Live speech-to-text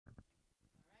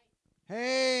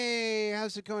Hey,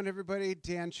 how's it going, everybody?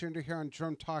 Dan Shinder here on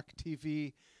Drum Talk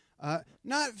TV.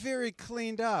 Not very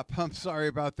cleaned up. I'm sorry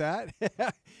about that.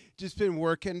 Just been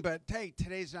working, but hey,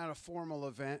 today's not a formal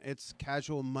event. It's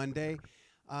Casual Monday.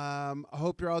 I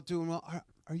hope you're all doing well.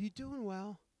 Are you doing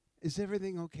well? Is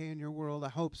everything okay in your world? I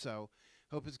hope so.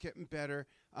 Hope it's getting better.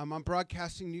 I'm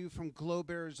broadcasting you from Globe,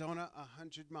 Arizona,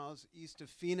 100 miles east of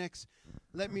Phoenix.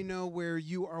 Let me know where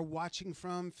you are watching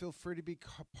from. Feel free to be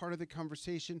part of the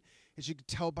conversation. As you can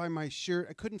tell by my shirt,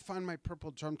 I couldn't find my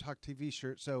purple Drum Talk TV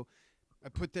shirt, so I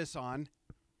put this on.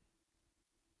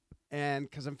 And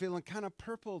because I'm feeling kind of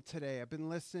purple today, I've been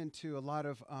listening to a lot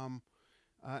of, and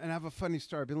I have a funny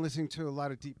story. I've been listening to a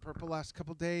lot of Deep Purple last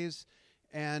couple days.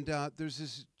 And there's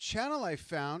this channel I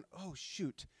found. Oh,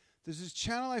 shoot. There's this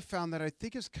channel I found that I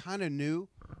think is kind of new.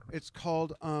 It's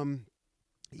called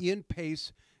Ian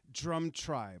Paice Drum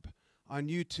Tribe on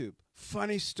YouTube.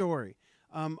 Funny story.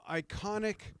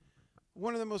 Iconic.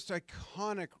 One of the most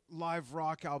iconic live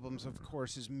rock albums, of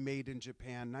course, is Made in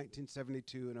Japan,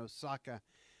 1972 in Osaka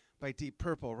by Deep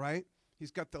Purple, right?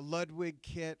 He's got the Ludwig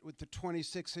kit with the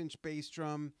 26-inch bass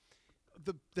drum,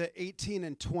 the 18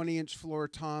 and 20-inch floor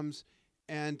toms,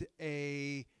 and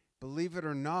a, believe it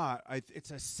or not,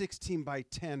 it's a 16 by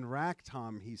 10 rack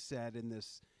tom, he said in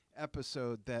this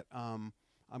episode that I'm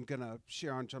going to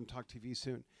share on Drum Talk TV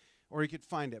soon, or you could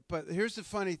find it. But here's the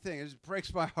funny thing. It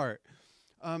breaks my heart.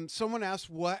 Someone asked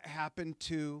what happened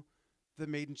to the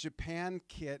Made in Japan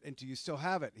kit, and do you still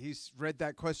have it? He's read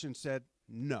that question and said,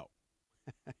 no.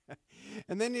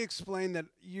 And then he explained that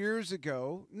years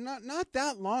ago, not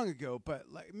that long ago, but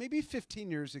like maybe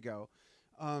 15 years ago,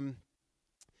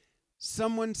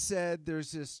 someone said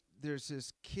there's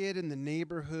this kid in the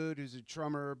neighborhood who's a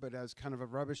drummer but has kind of a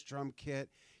rubbish drum kit.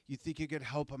 You think you could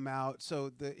help him out.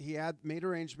 So he had made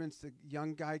arrangements. The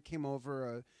young guy came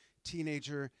over, a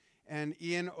teenager, and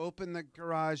Ian opened the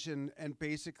garage and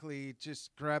basically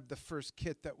just grabbed the first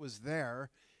kit that was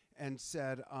there and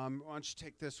said, why don't you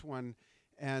take this one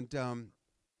and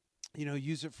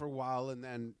use it for a while, and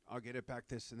then I'll get it back,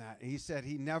 this and that. And he said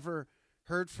he never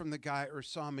heard from the guy or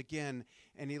saw him again,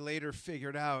 and he later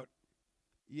figured out,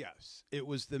 yes, it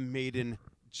was the Made in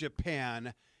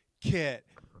Japan kit.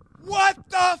 What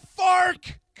the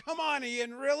fark? Come on,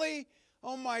 Ian, really?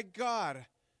 Oh, my God.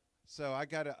 So I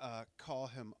got to call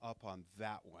him up on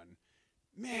that one.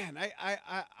 Man,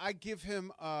 I give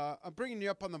him, I'm bringing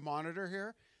you up on the monitor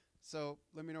here, so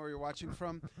let me know where you're watching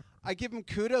from. I give him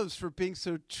kudos for being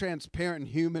so transparent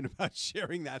and human about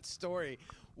sharing that story.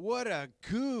 What a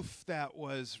goof that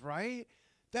was, right?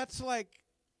 That's like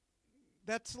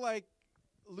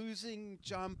losing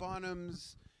John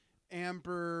Bonham's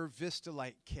Amber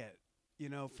Vistalite kit,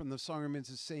 from the Song Remains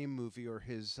the Same movie, or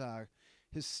his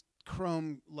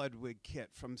Chrome Ludwig kit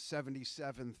from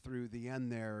 77 through the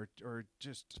end there, or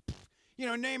just,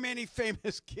 name any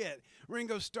famous kit.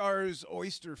 Ringo Starr's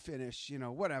Oyster Finish,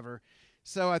 whatever.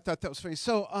 So I thought that was funny.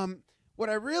 So what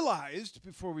I realized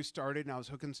before we started, and I was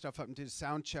hooking stuff up and did a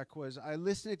sound check, was I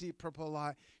listened to Deep Purple a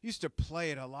lot. Used to play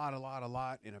it a lot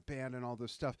in a band and all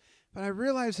this stuff. But I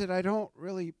realized that I don't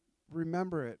really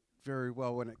remember it very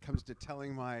well when it comes to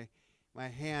telling my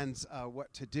hands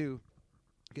what to do.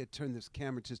 I got to turn this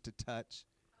camera just a touch.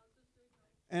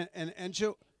 And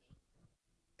Enjo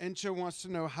wants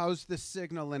to know how's the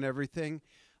signal and everything.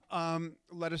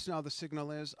 Let us know how the signal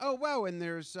is. Oh, wow, and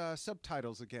there's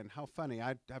subtitles again. How funny.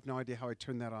 I have no idea how I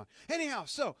turned that on. Anyhow,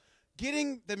 so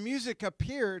getting the music up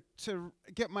here to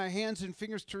get my hands and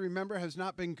fingers to remember has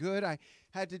not been good. I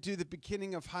had to do the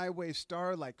beginning of Highway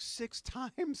Star like 6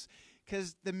 times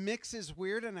because the mix is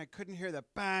weird and I couldn't hear the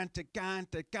ba,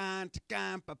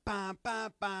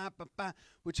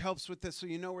 which helps with this, so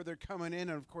you know where they're coming in.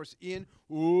 And, of course, Ian,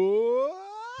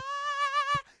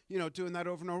 doing that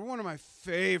over and over. One of my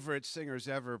favorite singers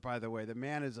ever, by the way. The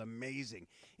man is amazing,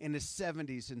 in his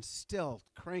 70s and still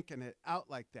cranking it out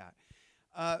like that.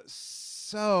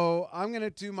 So I'm going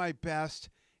to do my best.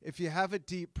 If you have a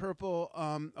Deep Purple,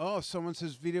 someone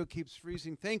says video keeps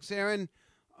freezing. Thanks, Aaron.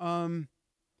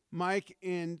 Mike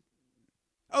in,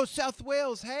 South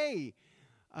Wales, hey,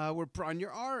 where Bronya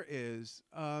R is.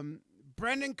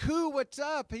 Brandon Koo, what's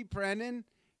up? Hey, Brandon.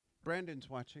 Brandon's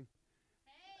watching.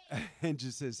 Hey. And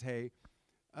just says, hey.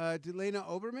 Delana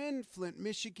Oberman, Flint,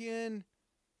 Michigan.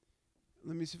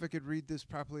 Let me see if I could read this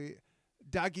properly.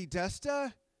 Dagi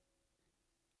Desta.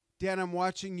 Dan, I'm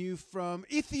watching you from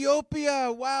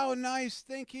Ethiopia. Wow, nice.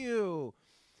 Thank you.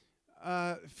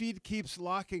 Feed keeps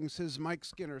locking, says Mike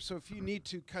Skinner. So if you need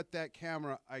to cut that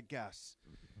camera, I guess.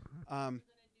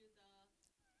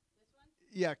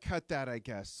 Yeah, cut that, I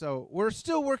guess. So we're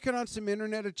still working on some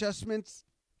internet adjustments.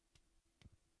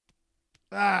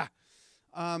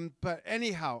 But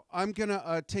anyhow, I'm going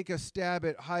to take a stab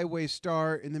at Highway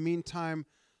Star. In the meantime,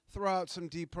 throw out some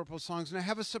Deep Purple songs. And I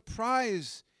have a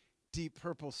surprise Deep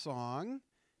Purple song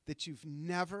that you've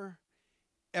never,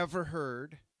 ever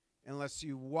heard unless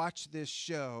you watch this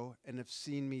show and have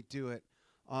seen me do it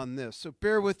on this. So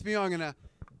bear with me. I'm going to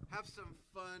have some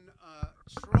fun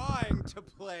trying to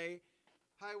play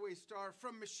Highway Star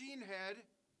from Machine Head,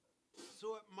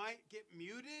 so it might get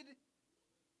muted.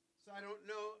 So I don't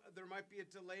know. There might be a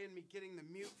delay in me getting the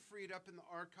mute freed up in the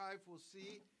archive. We'll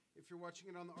see if you're watching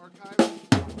it on the archive.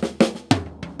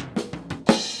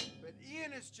 But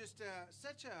Ian is just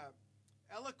such a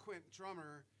eloquent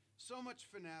drummer, so much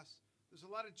finesse. There's a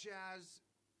lot of jazz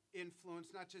influence,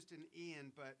 not just in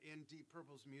Ian, but in Deep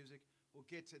Purple's music. We'll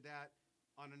get to that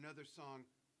on another song.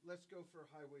 Let's go for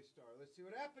Highway Star. Let's see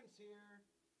what happens here.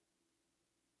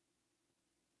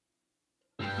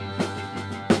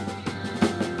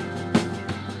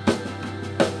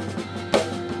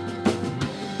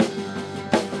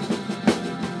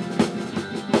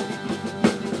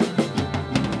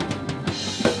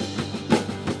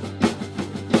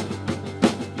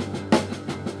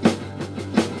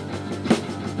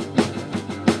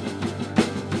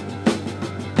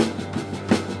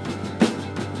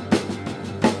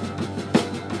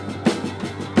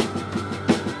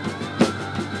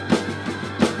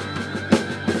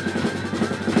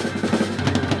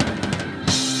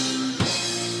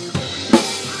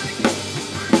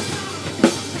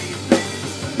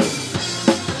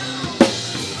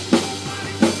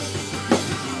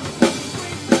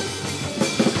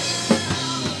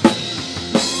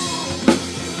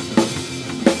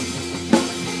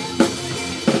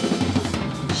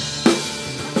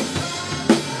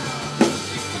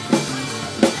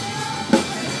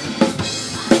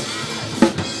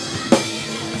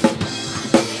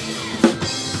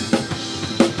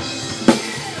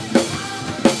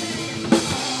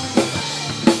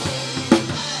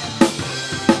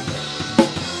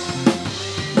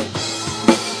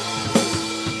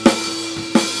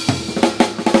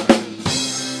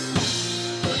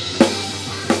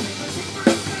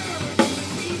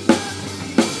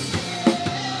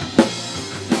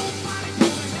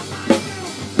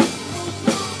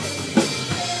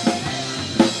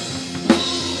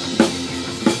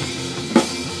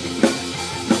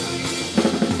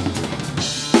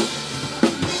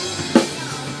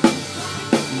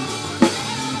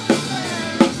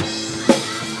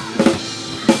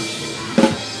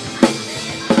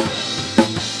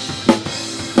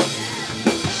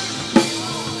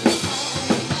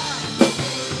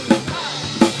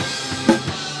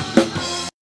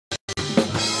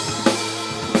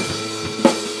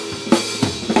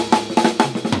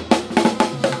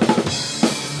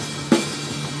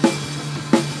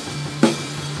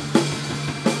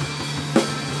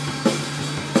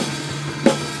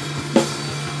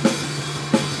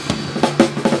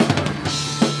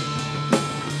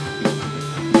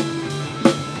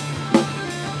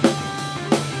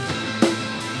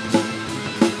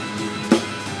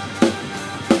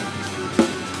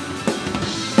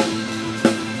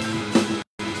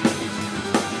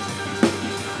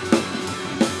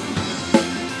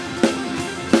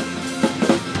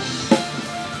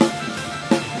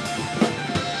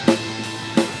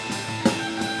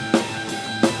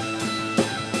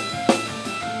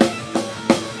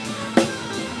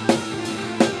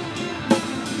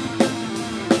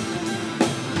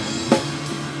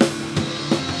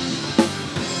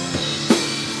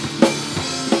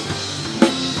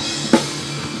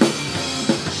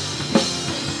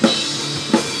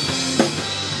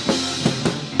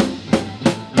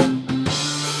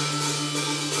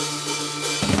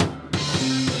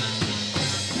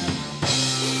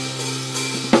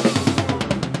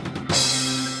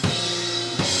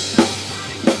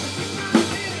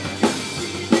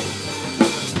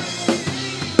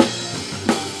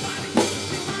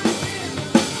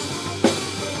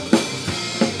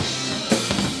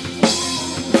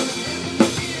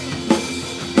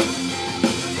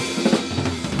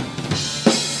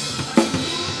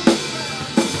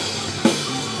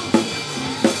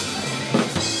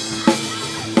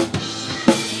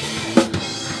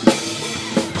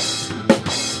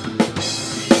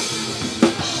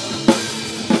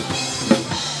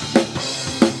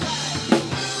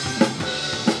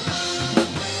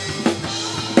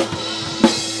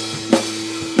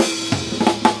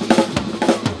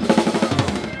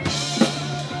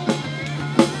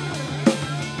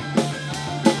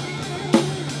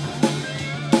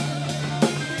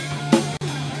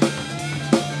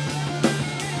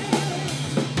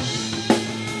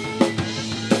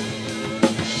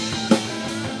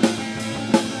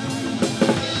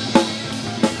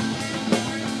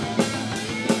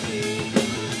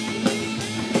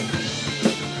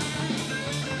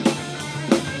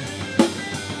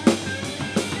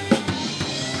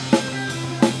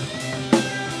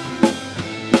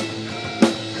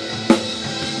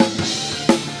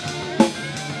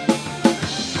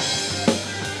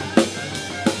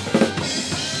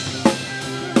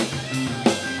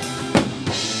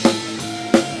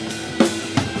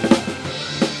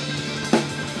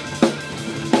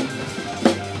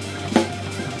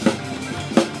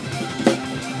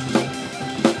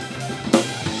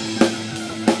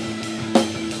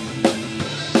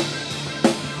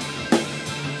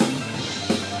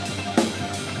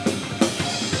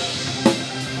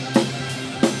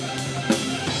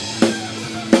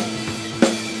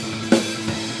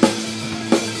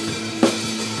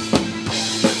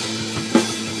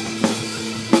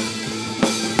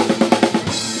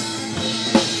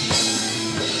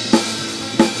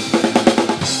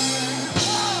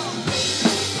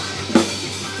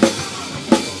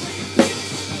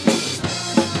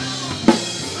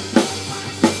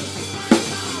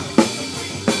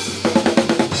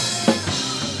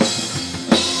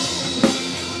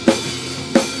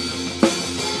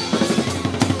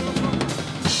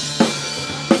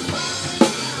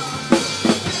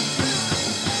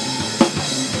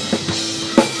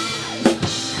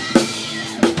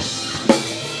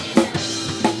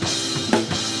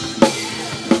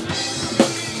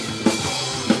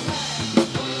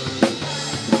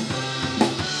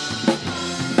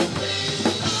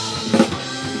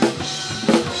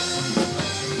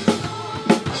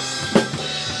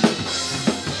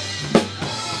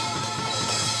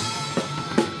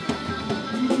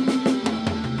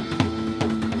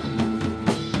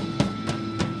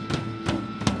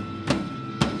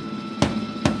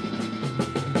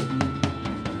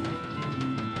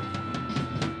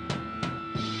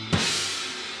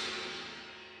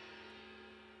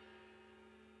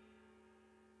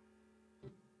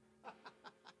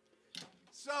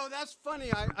 So that's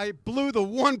funny. I blew the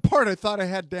one part I thought I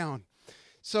had down.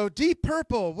 So Deep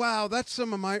Purple, wow, that's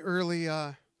some of my early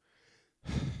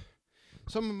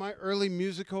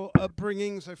musical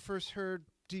upbringings. I first heard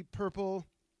Deep Purple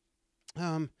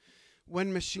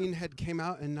when Machine Head came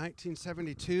out in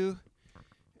 1972,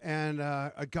 and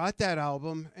I got that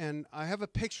album, and I have a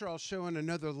picture I'll show in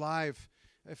another live.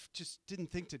 I just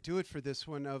didn't think to do it for this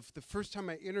one, of the first time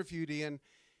I interviewed Ian.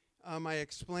 I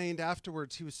explained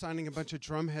afterwards he was signing a bunch of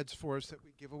drum heads for us that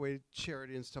we give away to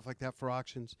charity and stuff like that for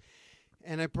auctions.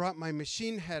 And I brought my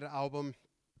Machine Head album,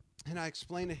 and I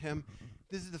explained to him,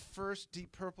 this is the first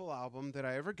Deep Purple album that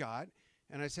I ever got.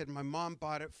 And I said, my mom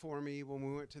bought it for me when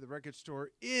we went to the record store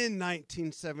in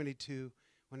 1972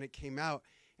 when it came out.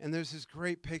 And there's this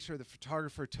great picture the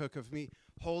photographer took of me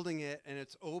holding it, and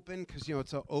it's open because, you know,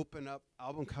 it's an open-up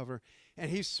album cover.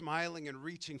 And he's smiling and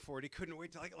reaching for it. He couldn't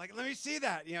wait to, like, let me see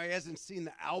that. You know, he hasn't seen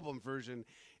the album version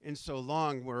in so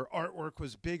long, where artwork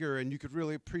was bigger and you could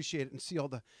really appreciate it and see all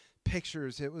the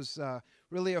pictures. It was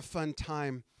really a fun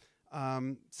time.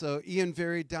 So Ian,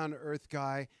 very down-to-earth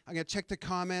guy. I'm going to check the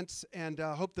comments and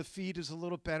hope the feed is a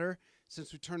little better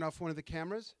since we turned off one of the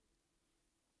cameras.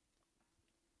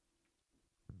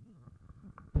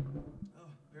 Oh,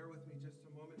 bear with me just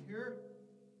a moment here.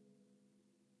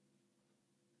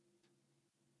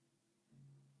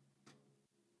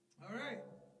 All right.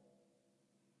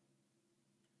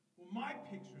 Well, my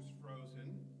picture's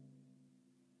frozen,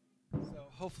 so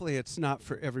hopefully it's not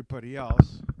for everybody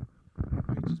else.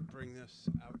 Let me just bring this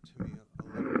out to me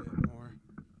a little bit more.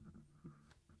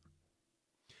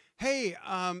 Hey,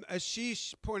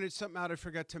 Ashish pointed something out I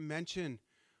forgot to mention.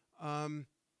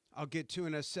 I'll get to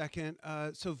in a second.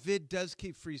 So vid does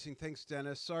keep freezing. Thanks,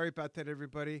 Dennis. Sorry about that,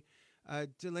 everybody.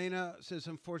 Delana says,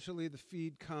 unfortunately, the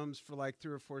feed comes for like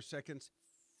 3 or 4 seconds.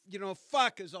 You know,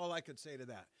 fuck is all I could say to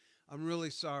that. I'm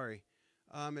really sorry.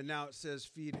 And now it says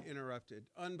feed interrupted.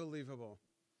 Unbelievable.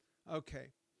 Okay.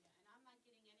 Yeah, and I'm not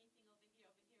getting anything over here.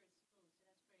 Over here it's smooth,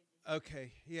 so that's crazy.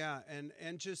 Okay, yeah,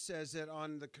 and just says that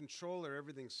on the controller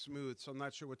everything's smooth, so I'm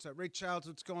not sure what's up. Ray Childs,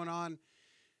 what's going on?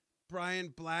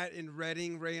 Brian Blatt in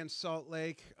Reading, Ray in Salt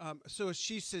Lake. So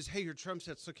she says, hey, your drum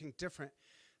set's looking different.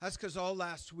 That's because all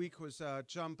last week was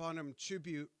John Bonham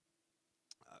tribute.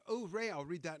 Oh, Ray, I'll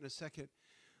read that in a second.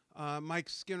 Mike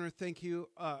Skinner, thank you.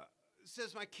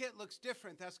 Says my kit looks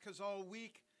different. That's because all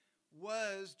week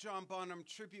was John Bonham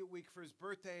tribute week for his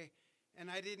birthday,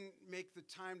 and I didn't make the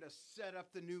time to set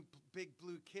up the new big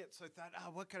blue kit. So I thought,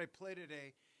 what could I play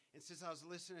today? And since I was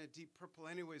listening to Deep Purple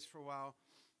anyways for a while,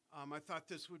 I thought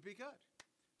this would be good.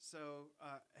 So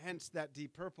hence that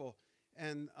Deep Purple.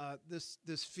 And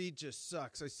this feed just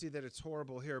sucks. I see that it's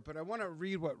horrible here. But I want to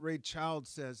read what Ray Child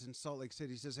says in Salt Lake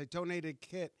City. He says, I donated a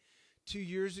kit 2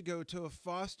 years ago to a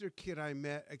foster kid I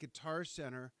met at Guitar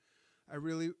Center.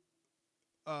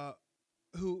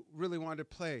 Who really wanted to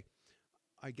play,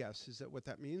 I guess. Is that what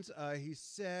that means? He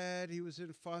said he was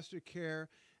in foster care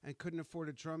and couldn't afford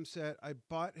a drum set. I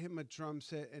bought him a drum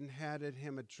set and handed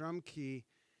him a drum key.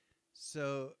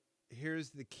 So here's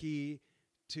the key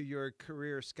to your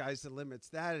career. Sky's the limits.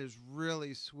 That is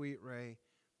really sweet, Ray.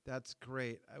 That's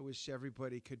great. I wish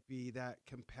everybody could be that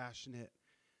compassionate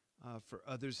for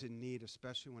others in need,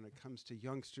 especially when it comes to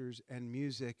youngsters and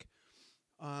music.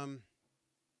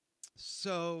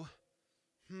 So,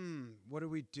 what do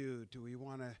we do? Do we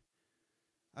want to?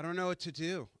 I don't know what to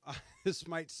do. This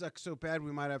might suck so bad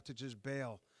we might have to just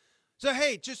bail. So,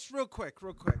 hey, just real quick.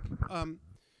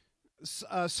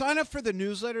 Sign up for the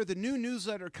newsletter. The new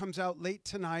newsletter comes out late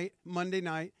tonight, Monday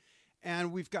night,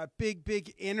 and we've got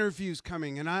big interviews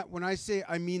coming. And when I say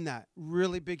I mean that,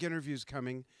 really big interviews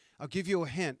coming. I'll give you a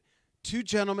hint. 2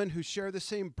 gentlemen who share the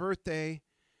same birthday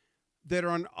that are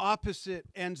on opposite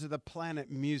ends of the planet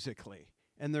musically,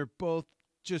 and they're both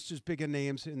just as big a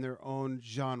names in their own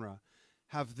genre.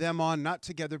 Have them on, not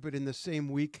together, but in the same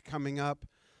week coming up.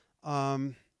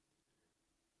 All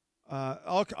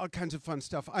kinds of fun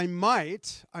stuff. I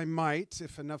might,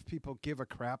 if enough people give a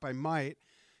crap, I might.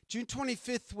 June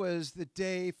 25th was the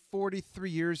day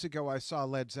 43 years ago I saw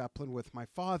Led Zeppelin with my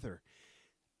father.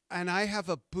 And I have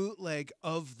a bootleg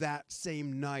of that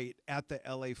same night at the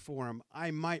LA Forum. I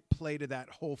might play to that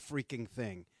whole freaking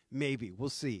thing. Maybe. We'll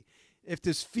see. If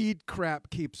this feed crap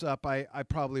keeps up, I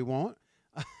probably won't.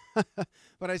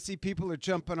 But I see people are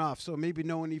jumping off, so maybe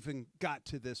no one even got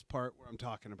to this part where I'm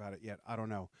talking about it yet. I don't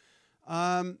know.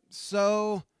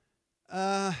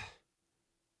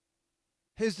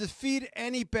 Is the feed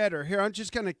any better? Here, I'm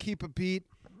just going to keep a beat.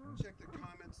 Check the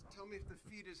comments. Tell me if the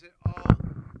feed is at all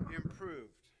improved.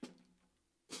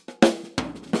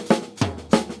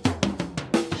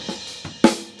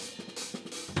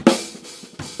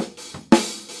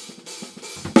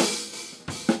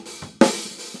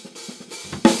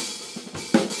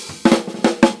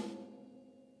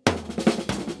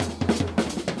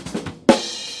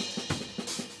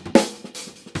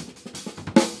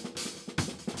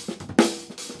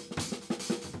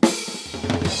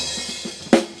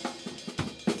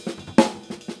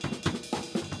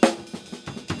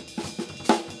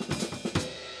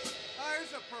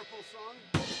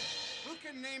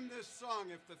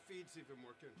 feed's even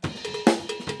working.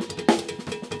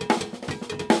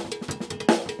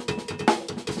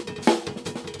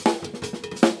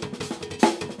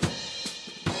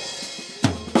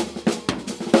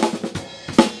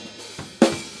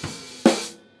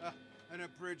 An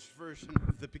abridged version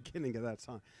of the beginning of that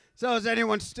song. So is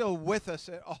anyone still with us?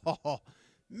 Oh,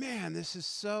 man, this is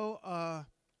so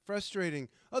frustrating.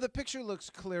 Oh, the picture looks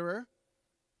clearer.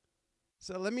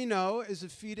 So let me know, is the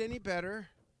feed any better?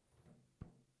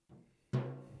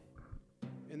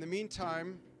 In the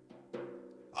meantime,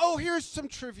 oh, here's some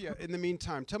trivia in the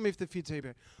meantime. Tell me if the feed's any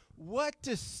better. What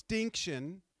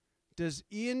distinction does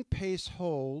Ian Paice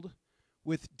hold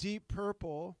with Deep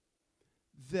Purple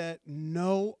that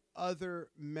no other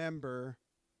member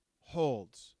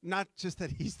holds? Not just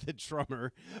that he's the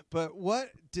drummer, but what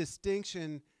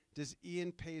distinction does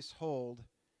Ian Paice hold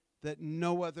that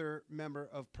no other member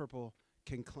of Purple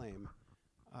can claim?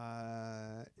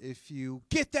 If you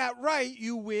get that right,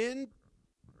 you win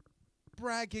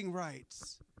bragging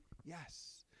rights.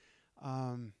 Yes.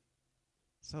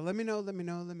 So let me know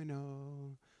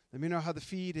how the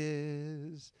feed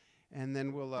is, and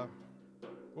then we'll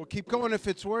keep going if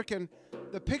it's working.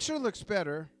 The picture looks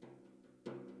better.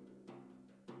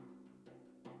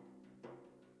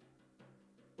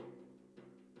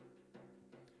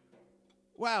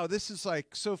 Wow, this is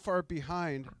like so far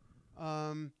behind.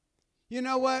 You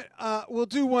know what? We'll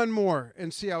do one more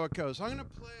and see how it goes. I'm going to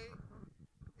play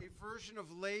a version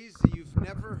of Lazy you've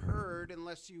never heard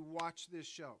unless you watch this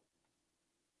show.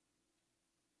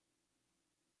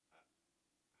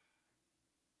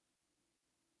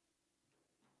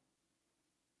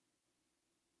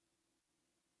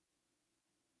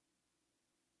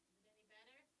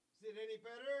 Is it any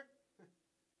better?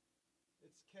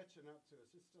 It's catching up to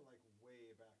us. It's still like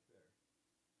way back there.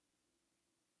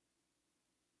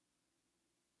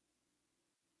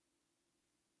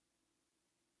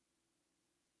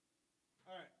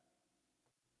 All right.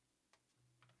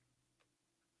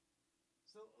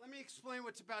 So let me explain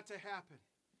what's about to happen.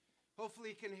 Hopefully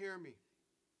you can hear me.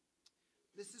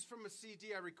 This is from a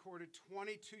CD I recorded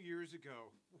 22 years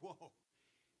ago. Whoa.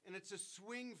 And it's a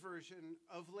swing version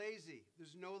of Lazy.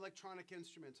 There's no electronic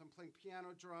instruments. I'm playing piano,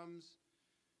 drums.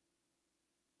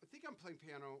 I think I'm playing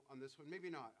piano on this one, maybe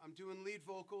not. I'm doing lead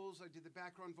vocals. I did the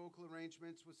background vocal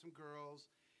arrangements with some girls.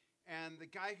 And the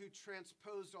guy who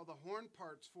transposed all the horn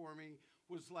parts for me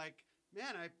was like,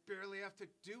 man, I barely have to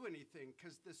do anything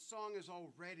because this song is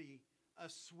already a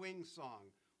swing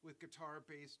song with guitar,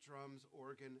 bass, drums,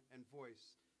 organ, and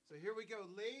voice. So here we go.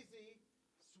 Lazy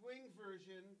swing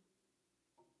version,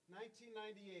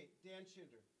 1998, Dan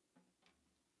Shinder.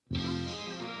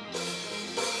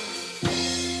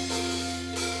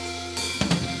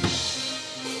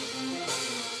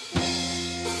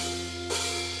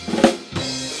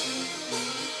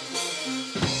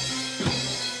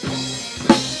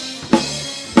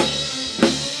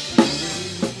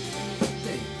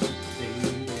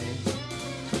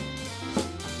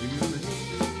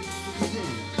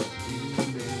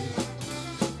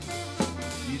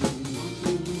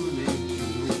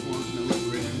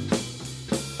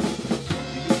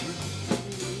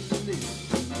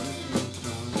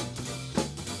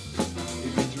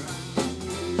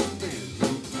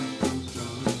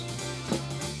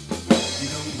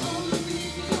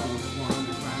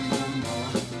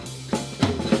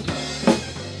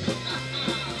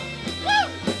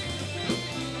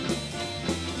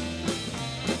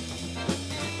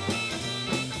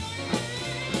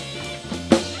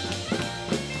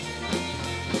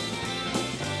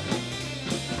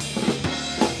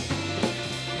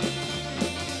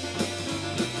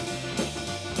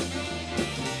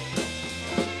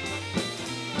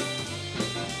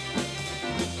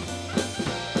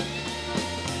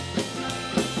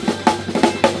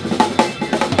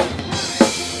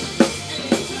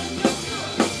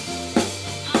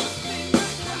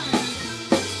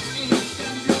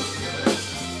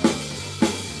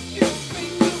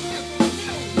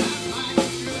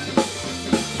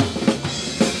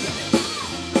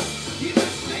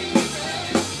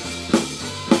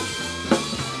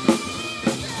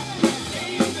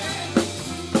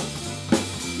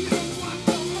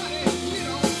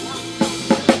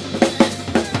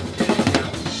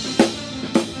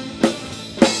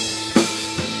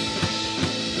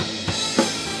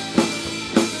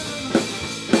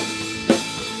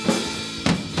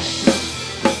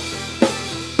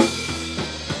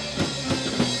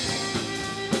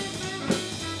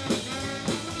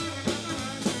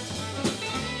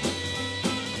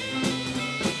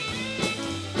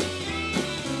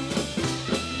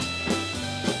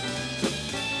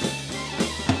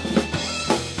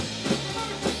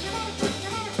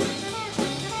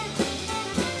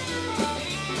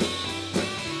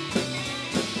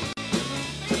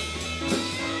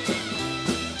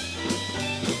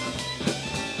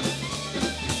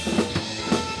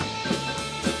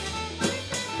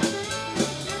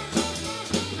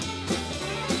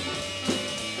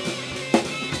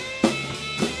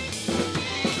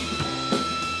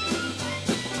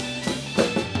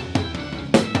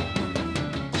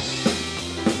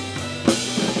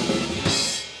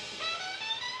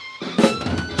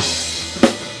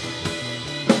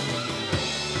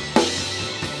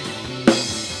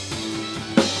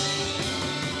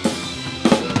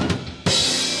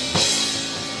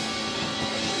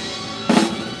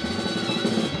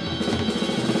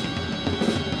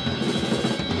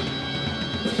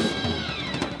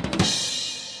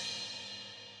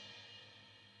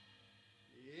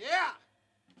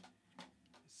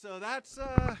 So that's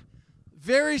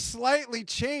very slightly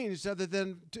changed, other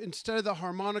than instead of the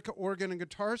harmonica, organ, and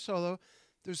guitar solo,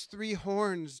 there's 3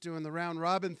 horns doing the round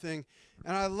robin thing.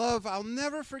 And I'll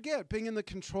never forget being in the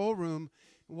control room,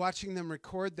 watching them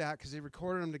record that, because they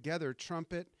recorded them together,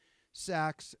 trumpet,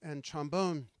 sax, and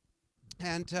trombone.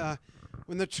 And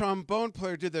when the trombone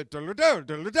player did the do-la-do,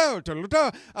 do-la-do,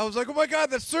 do-la-do, I was like, oh my God,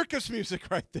 that's circus music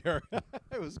right there.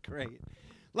 It was great.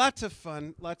 Lots of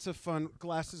fun, lots of fun.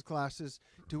 Glasses.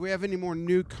 Do we have any more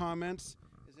new comments?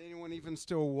 Is anyone even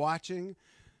still watching?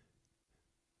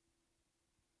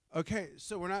 Okay,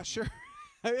 so we're not sure.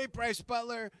 Hey, Bryce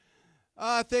Butler.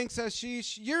 Thanks,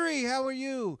 Ashish. Yuri, how are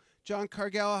you? John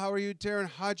Cargill, how are you? Darren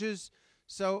Hodges.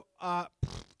 So I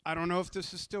don't know if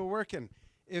this is still working.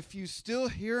 If you still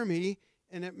hear me,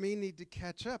 and it may need to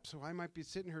catch up, so I might be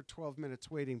sitting here 12 minutes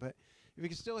waiting, but if you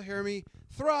can still hear me,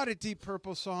 throw out a Deep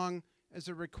Purple song as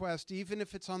a request, even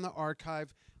if it's on the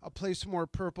archive. I'll play some more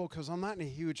Purple because I'm not in a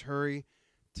huge hurry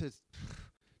to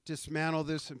dismantle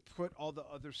this and put all the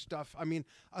other stuff. I mean,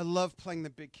 I love playing the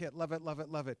big kit. Love it, love it,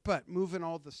 love it. But moving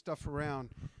all the stuff around,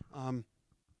 kind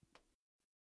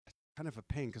of a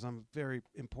pain because I'm a very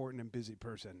important and busy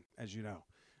person, as you know.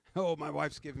 Oh, my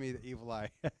wife's giving me the evil eye.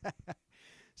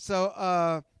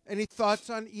 So any thoughts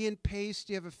on Ian Paice?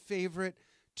 Do you have a favorite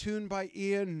tune by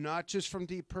Ian, not just from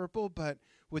Deep Purple, but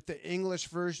with the English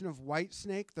version of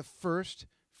Whitesnake, the first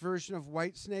version of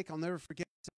Whitesnake? I'll never forget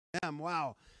them.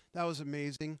 Wow, that was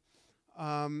amazing.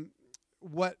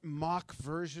 What Mach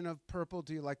version of Purple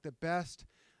do you like the best?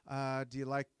 Do you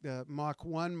like the Mach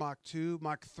 1, Mach 2,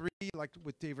 Mach 3, like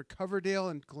with David Coverdale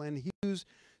and Glenn Hughes?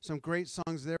 Some great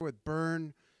songs there with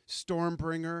Burn,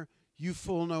 Stormbringer, You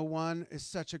Fool No One is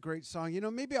such a great song. You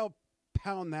know, maybe I'll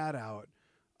pound that out.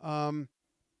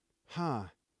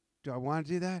 Do I want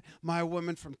to do that? My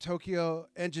Woman from Tokyo,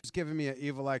 and just giving me an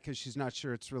evil eye because she's not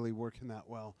sure it's really working that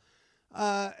well.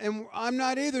 And I'm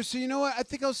not either. So you know what? I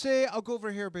think I'll go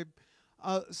over here, babe.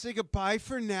 Say goodbye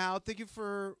for now. Thank you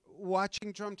for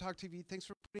watching Drum Talk TV. Thanks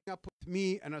for putting up with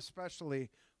me and especially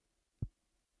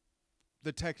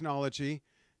the technology.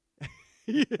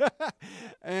 Yeah.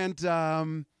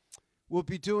 And we'll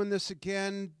be doing this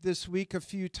again this week a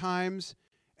few times.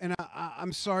 And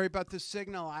I'm sorry about the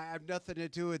signal. I have nothing to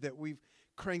do with it. We've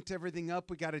cranked everything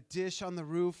up. We got a dish on the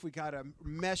roof. We got a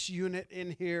mesh unit in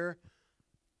here.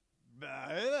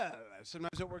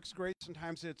 Sometimes it works great.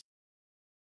 Sometimes it's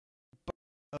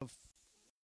of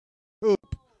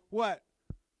poop. What?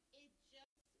 It just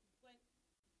went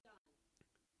done.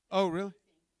 Oh, really?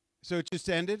 So it just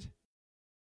ended?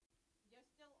 You're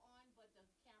still on, but the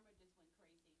camera just went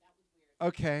crazy. That was weird.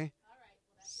 Okay. All right.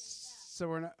 Well, that's that. So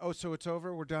we're not. Oh, so it's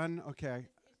over. We're done. Okay.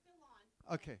 It's still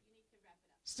on. Okay. You need to wrap it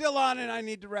up. Still on, and I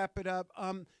need to wrap it up.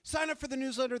 Sign up for the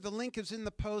newsletter. The link is in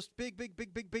the post.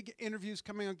 Big interviews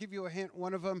coming. I'll give you a hint.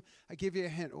 One of them, I give you a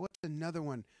hint. What's another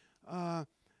one? A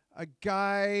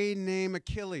guy named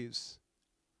Achilles,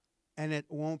 and it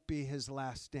won't be his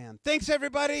last stand. Thanks,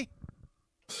 everybody.